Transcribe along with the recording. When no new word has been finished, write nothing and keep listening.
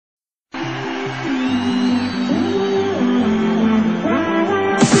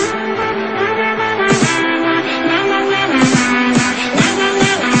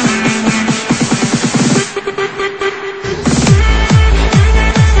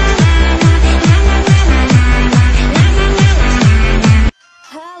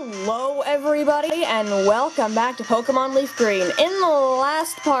And welcome back to Pokemon Leafgreen. In the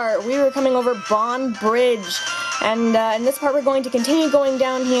last part, we were coming over Bond Bridge, and in this part we're going to continue going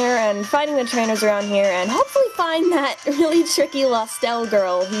down here and fighting the trainers around here, and hopefully find that really tricky Lostel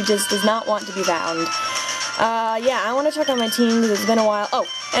girl who just does not want to be found. Yeah, I want to check on my team because it's been a while. Oh,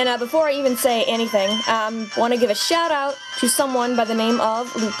 and before I even say anything, want to give a shout out to someone by the name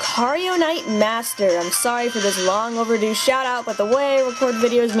of Lucario Knight Master. I'm sorry for this long overdue shout out, but the way I record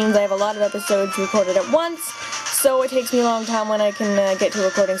videos means I have a lot of episodes recorded at once, so it takes me a long time when I can get to a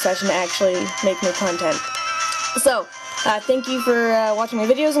recording session to actually make new content. So, thank you for watching my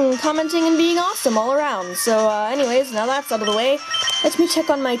videos and commenting and being awesome all around. So, anyways, now that's out of the way, let me check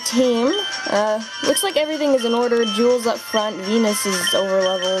on my team. Looks like everything is in order. Jules up front. Venus is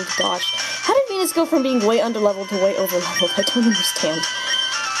overleveled. Gosh. How did Venus go from being way underleveled to way overleveled? I don't understand.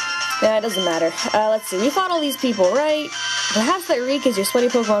 Yeah, it doesn't matter. Let's see. We fought all these people, right? Perhaps that Reek is your sweaty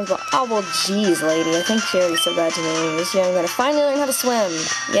Pokemon's but oh, well, geez, lady. I think she already said that to me. This year I'm gonna finally learn how to swim.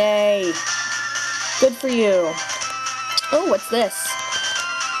 Yay. Good for you. Oh, what's this?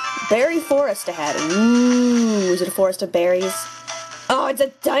 Berry Forest ahead. Ooh, is it a forest of berries? Oh, it's a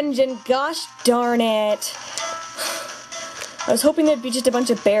dungeon! Gosh darn it! I was hoping there'd be just a bunch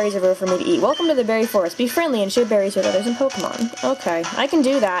of berries everywhere for me to eat. Welcome to the Berry Forest. Be friendly and share berries with others and Pokemon. Okay, I can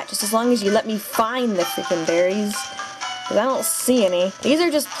do that, just as long as you let me find the freaking berries. Because I don't see any. These are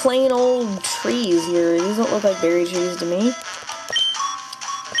just plain old trees here. These don't look like berry trees to me.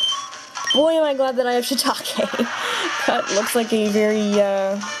 Boy, am I glad that I have Shiitake. That looks like a very,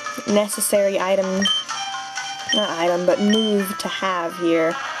 necessary item. Not item, but move to have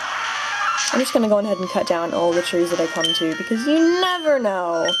here. I'm just gonna go ahead and cut down all the trees that I come to, because you never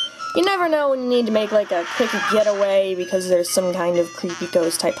know. You never know when you need to make, like, a quick getaway because there's some kind of creepy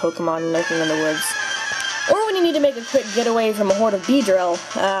ghost-type Pokemon lurking in the woods. Or when you need to make a quick getaway from a horde of Beedrill.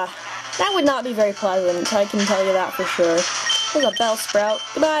 That would not be very pleasant, I can tell you that for sure. There's a Bellsprout.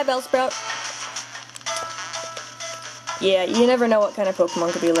 Goodbye, Bellsprout. Yeah, you never know what kind of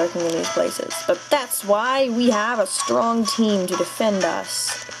Pokemon could be lurking in these places. But that's why we have a strong team to defend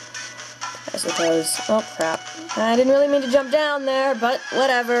us. I suppose. Oh, crap. I didn't really mean to jump down there, but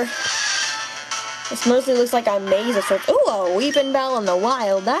whatever. This mostly looks like a maze of sorts. Ooh, a Weeping Bell in the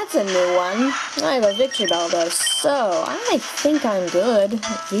wild. That's a new one. I have a Victory Bell, though, so I think I'm good.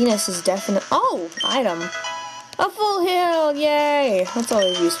 Venus is definitely... Oh, item. A full heal! Yay! That's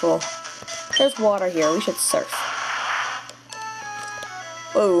always useful. There's water here. We should surf.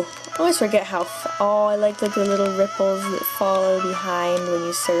 Whoa. I always forget how... Oh, I like the little ripples that follow behind when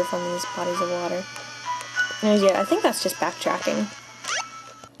you surf on these bodies of water. And yeah, I think that's just backtracking.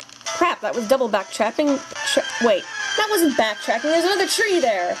 Crap, that was double backtracking. Wait, that wasn't backtracking. There's another tree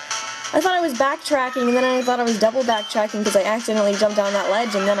there! I thought I was backtracking, and then I thought I was double backtracking because I accidentally jumped down that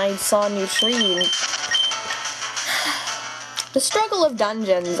ledge, and then I saw a new tree. And... The struggle of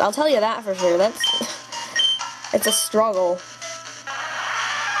dungeons, I'll tell you that for sure. It's a struggle.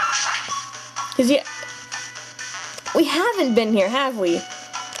 Because, yeah, we haven't been here, have we?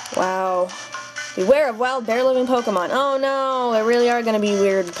 Wow. Beware of wild bear-living Pokemon. Oh no, there really are going to be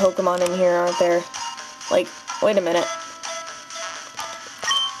weird Pokemon in here, aren't there? Like, wait a minute.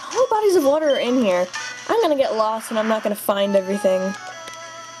 How many bodies of water are in here? I'm going to get lost and I'm not going to find everything.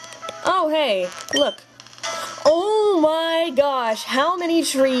 Oh, hey, look. Oh my gosh, how many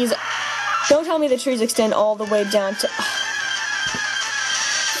trees... Don't tell me the trees extend all the way down to...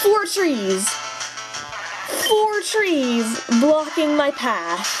 4 trees! 4 trees blocking my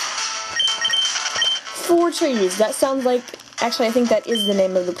path. 4 trees. That sounds like... Actually, I think that is the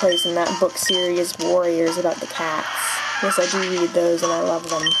name of the place in that book series, Warriors, about the cats. Yes, I do read those and I love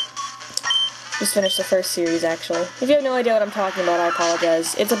them. Just finished the first series, actually. If you have no idea what I'm talking about, I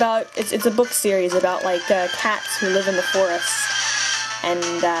apologize. It's about... It's a book series about, like, cats who live in the forest. And,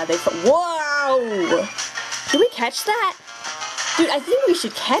 they... Whoa! Did we catch that? Dude, I think we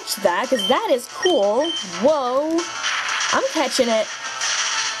should catch that, because that is cool. Whoa. I'm catching it.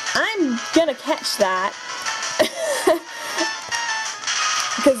 I'm gonna catch that.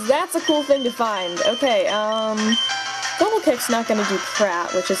 Because that's a cool thing to find. Okay, Double Kick's not gonna do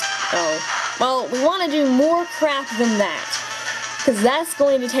crap, which is... Oh. Well, we want to do more crap than that. Because that's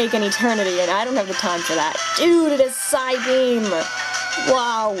going to take an eternity, and I don't have the time for that. Dude, it is Psybeam!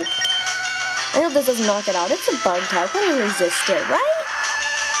 Wow. I hope this doesn't knock it out. It's a bug type. Let me resist it, right?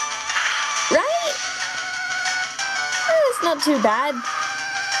 Right? That's not too bad.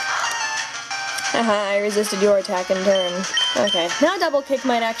 Haha, I resisted your attack in turn. Okay, now double kick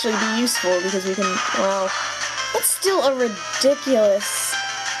might actually be useful because we can, well, that's still a ridiculous...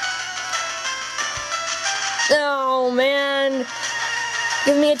 Oh, man.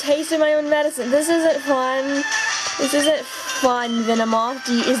 Give me a taste of my own medicine. This isn't fun. This isn't fun, Venomoth.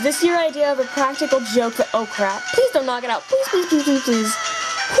 Is this your idea of a practical joke? Oh, crap. Please don't knock it out. Please, please, please, please, please.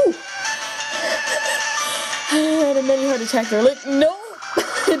 Whew. I had a mini heart attack there. Like, no!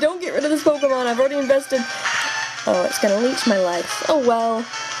 Don't get rid of this Pokemon. I've already invested... Oh, it's gonna leech my life. Oh, well.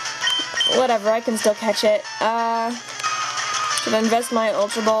 Whatever, I can still catch it. Should I invest my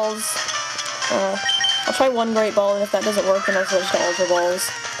Ultra Balls? I'll try one Great Ball, and if that doesn't work, then I'll switch to Ultra Balls.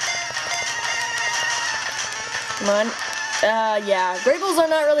 Come on. Yeah. Great Balls are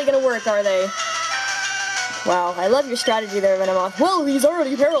not really gonna work, are they? Wow, I love your strategy there, Venomoth. Well, he's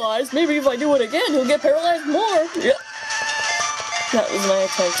already paralyzed. Maybe if I do it again, he'll get paralyzed more. Yep. That was my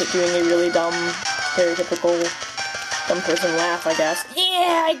attempt at doing a really dumb, stereotypical, dumb person laugh, I guess.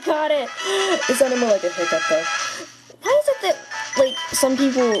 Yeah, I got it! It sounded more like a hiccup, though. Why is it that, like, some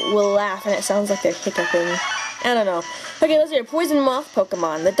people will laugh and it sounds like they're hiccuping? I don't know. Okay, let's hear Poison Moth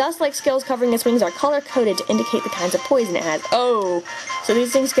Pokemon. The dust-like scales covering its wings are color-coded to indicate the kinds of poison it has. Oh, so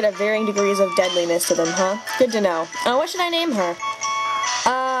these things could have varying degrees of deadliness to them, huh? Good to know. What should I name her?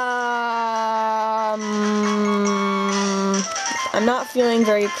 I'm not feeling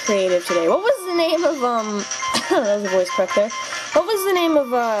very creative today. What was the name of, that was a voice crack there. What was the name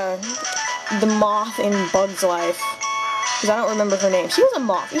of, the moth in Bug's Life? Because I don't remember her name. She was a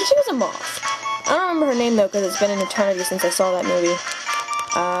moth. Yeah, she was a moth. I don't remember her name, though, because it's been an eternity since I saw that movie.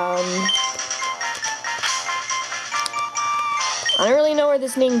 I don't really know where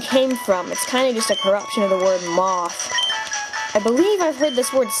this name came from. It's kind of just a corruption of the word moth. I believe I've heard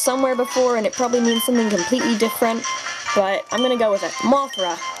this word somewhere before, and it probably means something completely different, but I'm gonna go with it.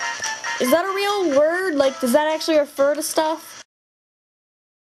 Mothra. Is that a real word? Like, does that actually refer to stuff?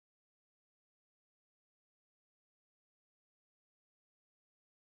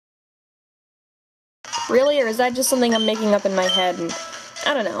 Really, or is that just something I'm making up in my head? And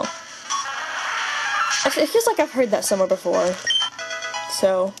I don't know. It feels like I've heard that somewhere before.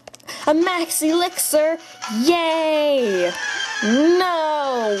 So, a Max Elixir! Yay!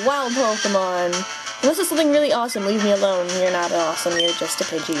 No! Wild Pokemon! Unless it's something really awesome, leave me alone. You're not awesome, you're just a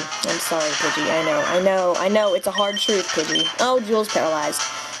Pidgey. I'm sorry, Pidgey. I know, it's a hard truth, Pidgey. Oh, Jules paralyzed.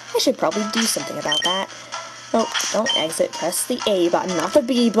 I should probably do something about that. Oh, don't exit. Press the A button, not the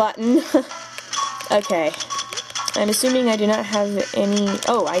B button. Okay. I'm assuming I do not have any...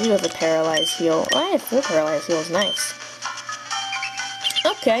 Oh, I do have a paralyzed heal. Oh, I have 4 paralyzed heals. Nice.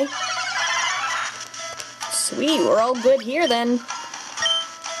 Okay. Sweet, we're all good here then.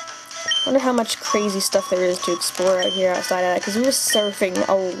 Wonder how much crazy stuff there is to explore out here outside of that, because we were surfing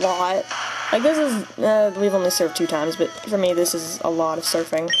a lot. Like, this is, we've only surfed 2 times, but for me, this is a lot of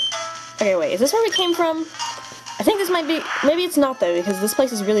surfing. Okay, wait, is this where we came from? I think this might be, maybe it's not though, because this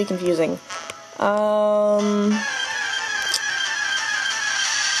place is really confusing.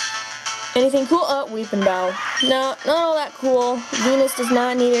 Anything cool? Oh, Weeping Bell. No, not all that cool. Venus does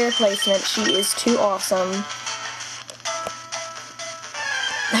not need a replacement. She is too awesome.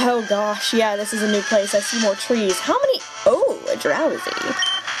 Oh gosh, yeah, this is a new place. I see more trees. How many? Oh, a Drowsy.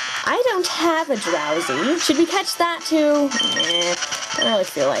 I don't have a Drowsy. Should we catch that too? Nah, I don't really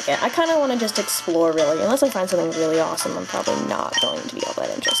feel like it. I kind of want to just explore, really. Unless I find something really awesome, I'm probably not going to be all that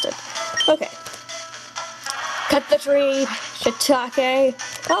interested. Okay. Cut the tree, Shiitake.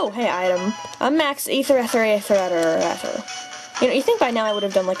 Oh, hey, item. A Max Ether. You know, you think by now I would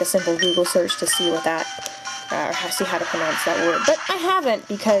have done like a simple Google search to see what that, or see how to pronounce that word, but I haven't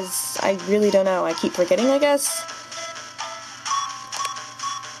because I really don't know. I keep forgetting, I guess.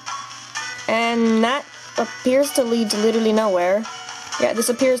 And that appears to lead to literally nowhere. Yeah, this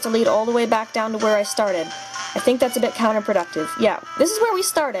appears to lead all the way back down to where I started. I think that's a bit counterproductive. Yeah, this is where we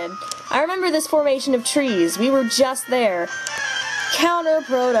started. I remember this formation of trees. We were just there.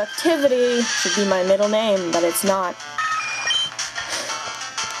 Counterproductivity should be my middle name, but it's not.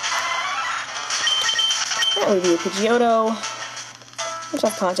 That would be a Pidgeotto, which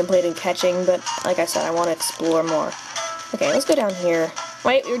I've contemplated catching, but like I said, I want to explore more. Okay, let's go down here.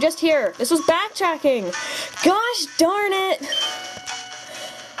 Wait, we were just here. This was backtracking. Gosh darn it.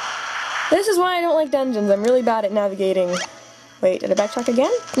 This is why I don't like dungeons. I'm really bad at navigating. Wait, did I backtrack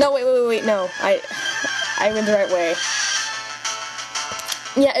again? No, wait, no. I went the right way.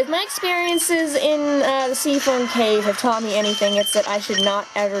 Yeah, if my experiences in the Seafoam Cave have taught me anything, it's that I should not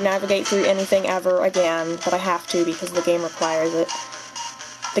ever navigate through anything ever again, but I have to because the game requires it.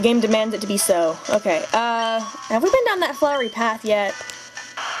 The game demands it to be so. Okay, have we been down that flowery path yet?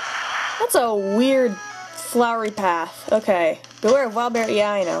 That's a weird flowery path. Okay. Beware of wild berry.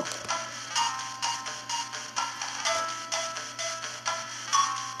 Yeah, I know.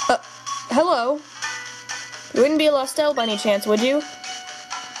 Hello? You wouldn't be a Lostel by any chance, would you?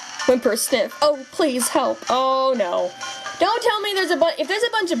 Whimper sniff. Oh, please help. Oh, no. Don't tell me if there's a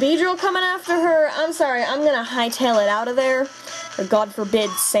bunch of Beedrill coming after her, I'm sorry, I'm gonna hightail it out of there. Or God forbid,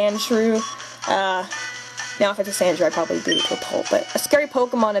 Sandshrew. Now if it's a Sandshrew, I'd probably beat it to a pulp, but a scary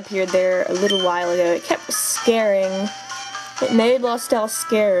Pokemon appeared there a little while ago. It kept scaring. It made Lostel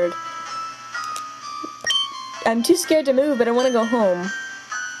scared. I'm too scared to move, but I want to go home.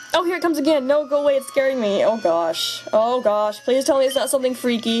 Oh, here it comes again. No, go away, it's scaring me. Oh gosh. Oh gosh. Please tell me it's not something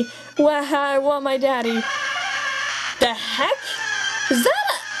freaky. Wah, I want my daddy. The heck? Is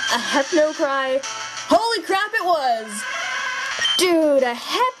that a Hypno cry? Holy crap, it was! Dude, a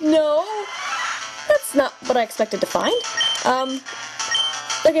Hypno? That's not what I expected to find.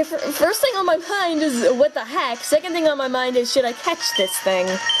 Okay, first thing on my mind is what the heck. Second thing on my mind is should I catch this thing?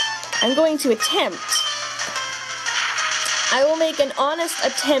 I'm going to attempt. I will make an honest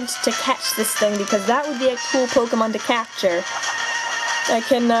attempt to catch this thing because that would be a cool Pokemon to capture. I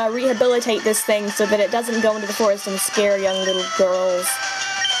can rehabilitate this thing so that it doesn't go into the forest and scare young little girls.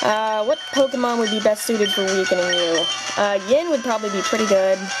 What Pokemon would be best suited for weakening you? Yin would probably be pretty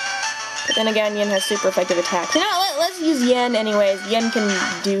good. But then again, Yin has super effective attacks. You know, let's use Yin anyways. Yin can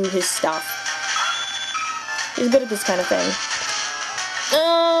do his stuff. He's good at this kind of thing.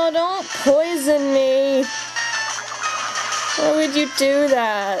 Oh, don't poison me. Why would you do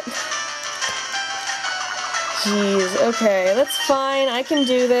that? Jeez, okay, that's fine. I can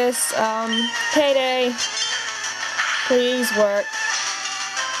do this. Payday. Please work.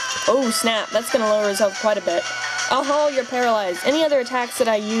 Oh, snap. That's gonna lower his health quite a bit. Oh, you're paralyzed. Any other attacks that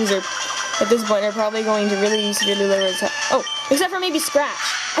I use are, at this point, are probably going to really severely lower his health. Oh, except for maybe Scratch.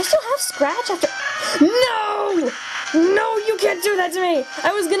 I still have Scratch after... No! No, you can't do that to me!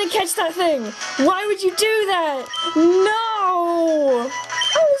 I was gonna catch that thing! Why would you do that? No!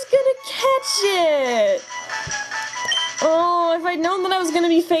 I was gonna catch it! Oh, if I'd known that I was gonna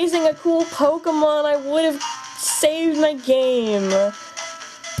be facing a cool Pokemon, I would have saved my game.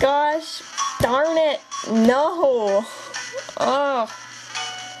 Gosh, darn it. No. Oh.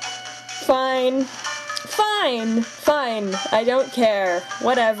 Fine. Fine. Fine. I don't care.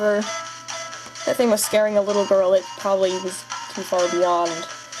 Whatever. That thing was scaring a little girl. It probably was too far beyond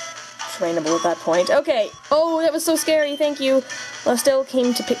trainable at that point. Okay. Oh, that was so scary. Thank you. Lostel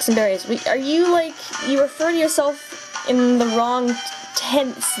came to pick some berries. Are you, like, you refer to yourself in the wrong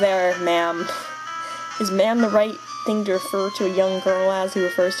tense there, ma'am. Is ma'am the right thing to refer to a young girl as who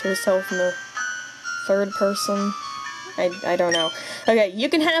refers to herself in the third person? I don't know. Okay, you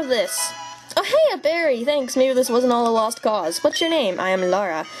can have this. Oh, hey, a berry! Thanks, maybe this wasn't all a lost cause. What's your name? I am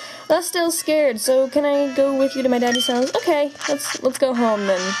Lara. Lostel's scared, so can I go with you to my daddy's house? Okay, let's go home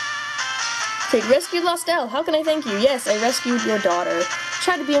then. Okay, rescued Lostel. How can I thank you? Yes, I rescued your daughter.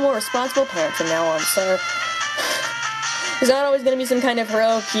 Try to be a more responsible parent from now on, sir. There's not always going to be some kind of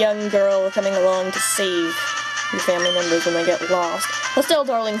heroic young girl coming along to save your family members when they get lost. Lostel,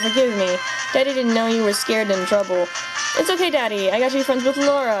 darling, forgive me. Daddy didn't know you were scared and in trouble. It's okay, Daddy. I got you friends with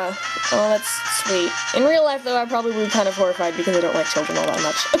Laura. Oh, that's sweet. In real life, though, I probably would be kind of horrified because I don't like children all that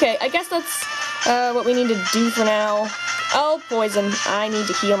much. Okay, I guess that's what we need to do for now. Oh, poison. I need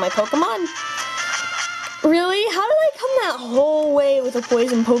to heal my Pokemon. Really? How did I come that whole way with a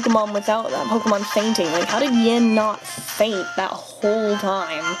poison Pokemon without that Pokemon fainting? Like, how did Yin not faint that whole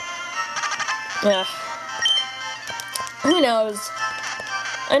time? Ugh. Who knows?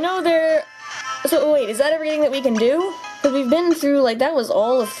 I know there... So, wait, is that everything that we can do? Because we've been through, like, that was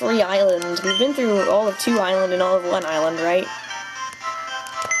all of 3 islands. We've been through all of 2 island and all of 1 island, right?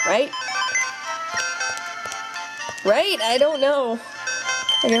 Right? Right? I don't know.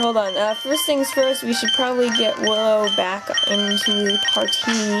 Okay, hold on. First things first, we should probably get Willow back into the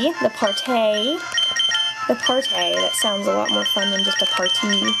party. The partay. The partay. That sounds a lot more fun than just a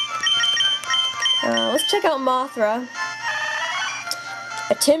party. Let's check out Mothra.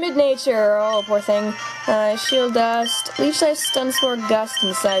 A timid nature. Oh, poor thing. Shield Dust. Leech Life, Stun Spore, Gust,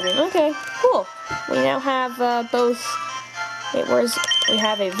 and Psybeam. Okay, cool. We now have both... Wait, we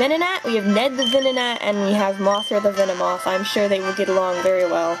have a Venonat, we have Ned the Venonat, and we have Mothra the Venomoth. I'm sure they will get along very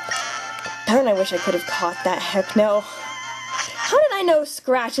well. Darn, I wish I could have caught that Hypno. How did I know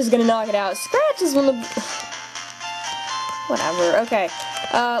Scratch is gonna knock it out? Scratch is one of the... Whatever, okay.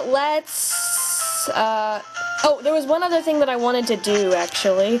 Oh, there was one other thing that I wanted to do,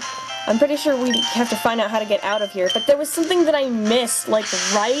 actually. I'm pretty sure we have to find out how to get out of here, but there was something that I missed, like,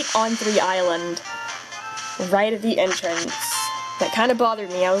 right on 3 Island. Right at the entrance. That kind of bothered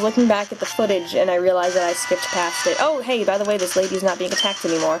me. I was looking back at the footage and I realized that I skipped past it. Oh, hey, by the way, this lady's not being attacked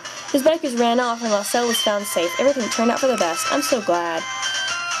anymore. His bikers ran off and Marcel was found safe. Everything turned out for the best. I'm so glad.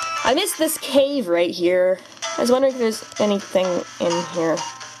 I missed this cave right here. I was wondering if there's anything in here.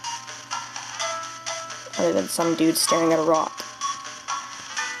 Other than some dude staring at a rock.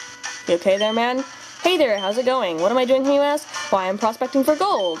 You okay there, man? Hey there, how's it going? What am I doing here, you ask? Why, I'm prospecting for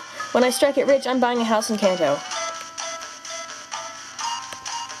gold. When I strike it rich, I'm buying a house in Kanto.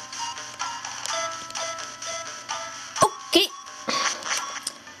 Okay.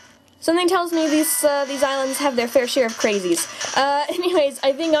 Something tells me these islands have their fair share of crazies. Anyways,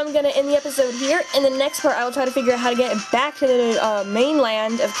 I think I'm gonna end the episode here. In the next part, I will try to figure out how to get back to the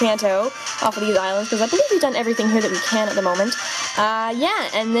mainland of Kanto off of these islands, because I believe we've done everything here that we can at the moment. Yeah,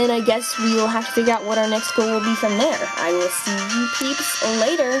 and then I guess we will have to figure out what our next goal will be from there. I will see you peeps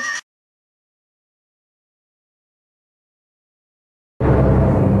later.